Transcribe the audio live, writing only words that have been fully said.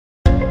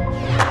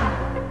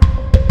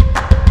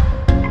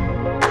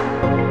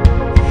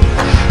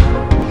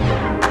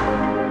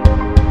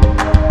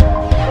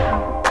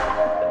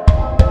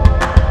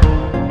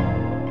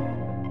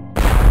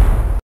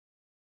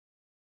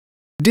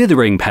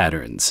Dithering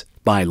Patterns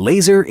by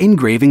Laser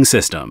Engraving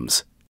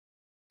Systems.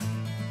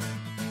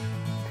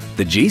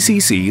 The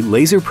GCC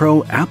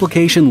LaserPro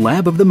Application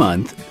Lab of the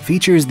Month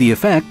features the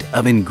effect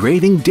of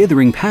engraving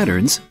dithering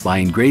patterns by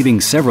engraving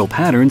several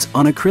patterns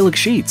on acrylic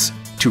sheets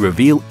to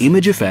reveal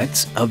image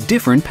effects of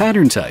different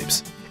pattern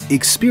types.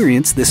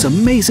 Experience this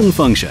amazing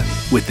function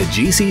with the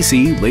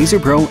GCC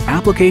LaserPro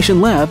Application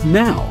Lab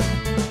now.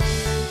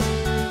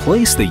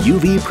 Place the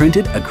UV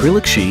printed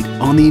acrylic sheet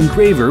on the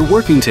engraver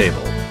working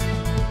table.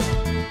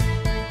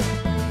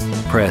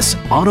 Press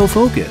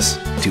Autofocus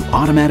to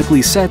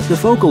automatically set the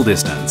focal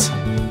distance.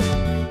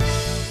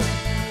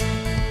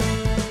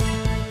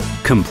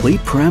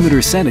 Complete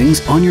parameter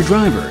settings on your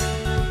driver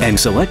and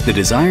select the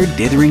desired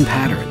dithering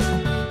pattern.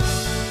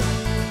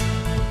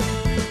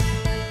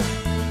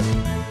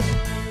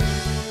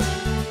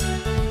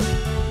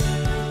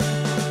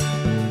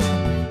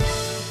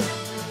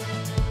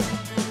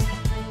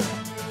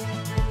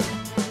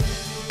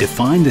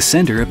 Define the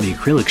center of the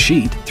acrylic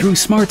sheet through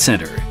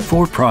SmartCENTER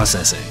for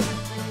processing.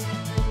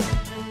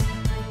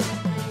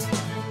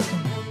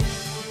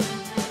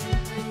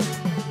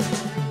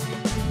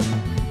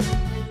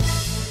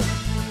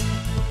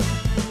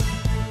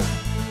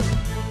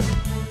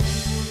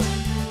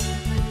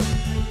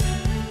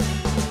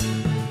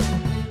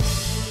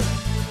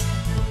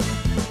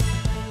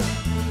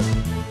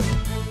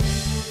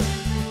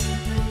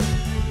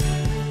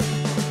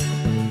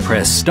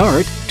 Press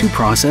Start to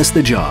process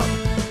the job.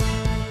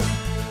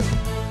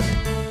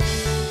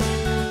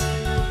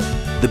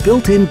 The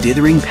built-in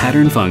dithering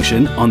pattern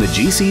function on the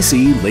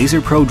GCC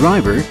LaserPro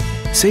Driver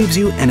saves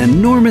you an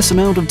enormous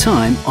amount of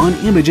time on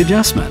image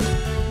adjustment.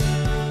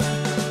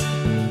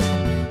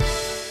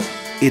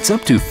 Its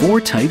up to 4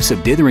 types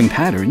of dithering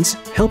patterns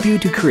help you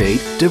to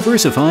create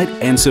diversified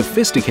and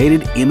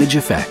sophisticated image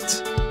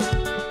effects.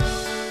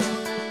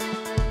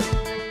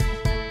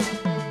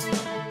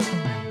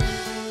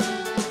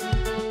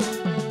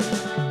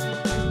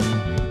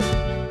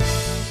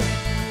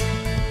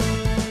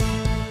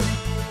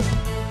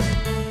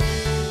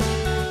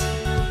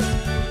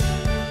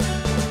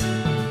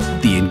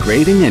 The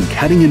engraving and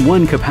cutting in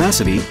one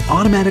capacity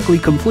automatically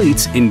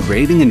completes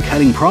engraving and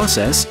cutting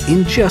process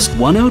in just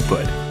one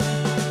output.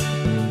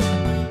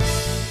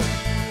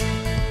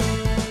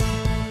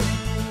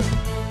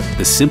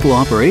 The simple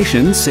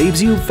operation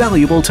saves you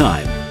valuable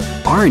time.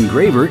 Our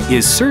engraver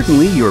is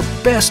certainly your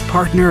best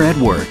partner at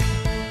work.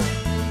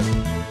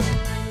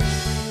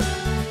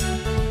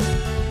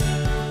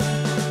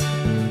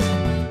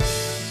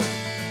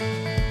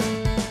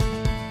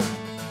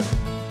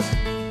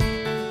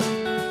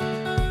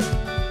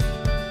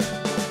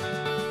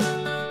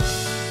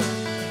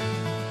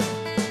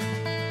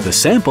 The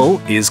sample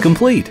is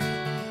complete.